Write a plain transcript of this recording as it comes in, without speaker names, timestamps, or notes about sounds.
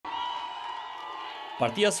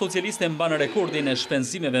Partia Socialiste mban rekordin e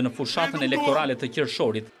shpenzimeve në fushatën elektorale të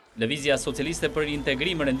Qershorit. Lëvizja Socialiste për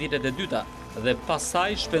integrim renditet e dyta dhe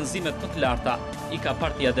pasaj shpenzimet më të larta i ka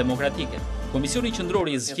Partia Demokratike. Komisioni Qendror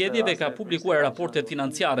i Zgjedhjeve ka publikuar raportet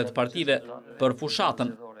financiare të Partive për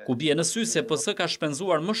fushatën, ku bie në sy se PS ka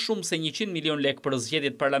shpenzuar më shumë se 100 milion lek për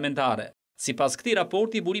zgjedhjet parlamentare. Sipas këtij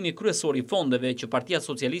raporti, burimi kryesor i fondeve që Partia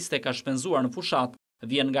Socialiste ka shpenzuar në fushat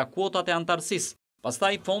vjen nga kuotat e antarësisë.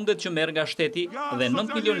 Pastaj fondet që merr nga shteti dhe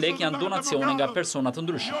 9 milion lek janë donacione nga persona të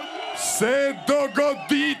ndryshëm. Se do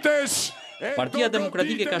goditesh! Partia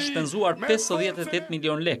Demokratike ka shpenzuar 58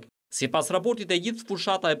 milion lek. Sipas raportit e gjithë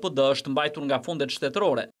fushata e PD është mbajtur nga fondet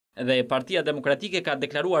shtetërore dhe Partia Demokratike ka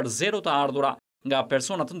deklaruar zero të ardhura nga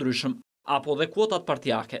persona të ndryshëm apo dhe kuotat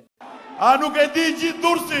partijake. A nuk e di gjithë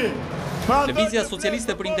Durrësi? Lëvizja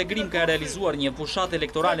Socialiste për Integrim ka realizuar një fushatë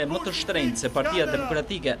elektorale më të shtrenjtë se Partia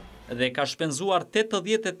Demokratike dhe ka shpenzuar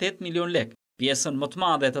 88 milion lek. Pjesën më të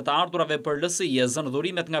madhe të ardhurave për LSI zën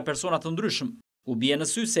dhurimet nga persona të ndryshëm, ku bie në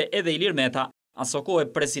sy se edhe Ilir Meta, aso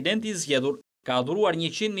kohë presidenti i zgjedhur, ka dhuruar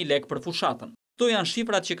 100.000 lek për fushatën. Këto janë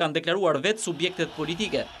shifrat që kanë deklaruar vetë subjektet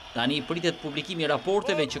politike. Tani pritet publikimi i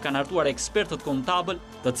raporteve që kanë hartuar ekspertët kontabël,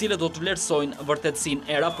 të cilët do të vlerësojnë vërtetësinë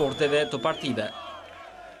e raporteve të Partive.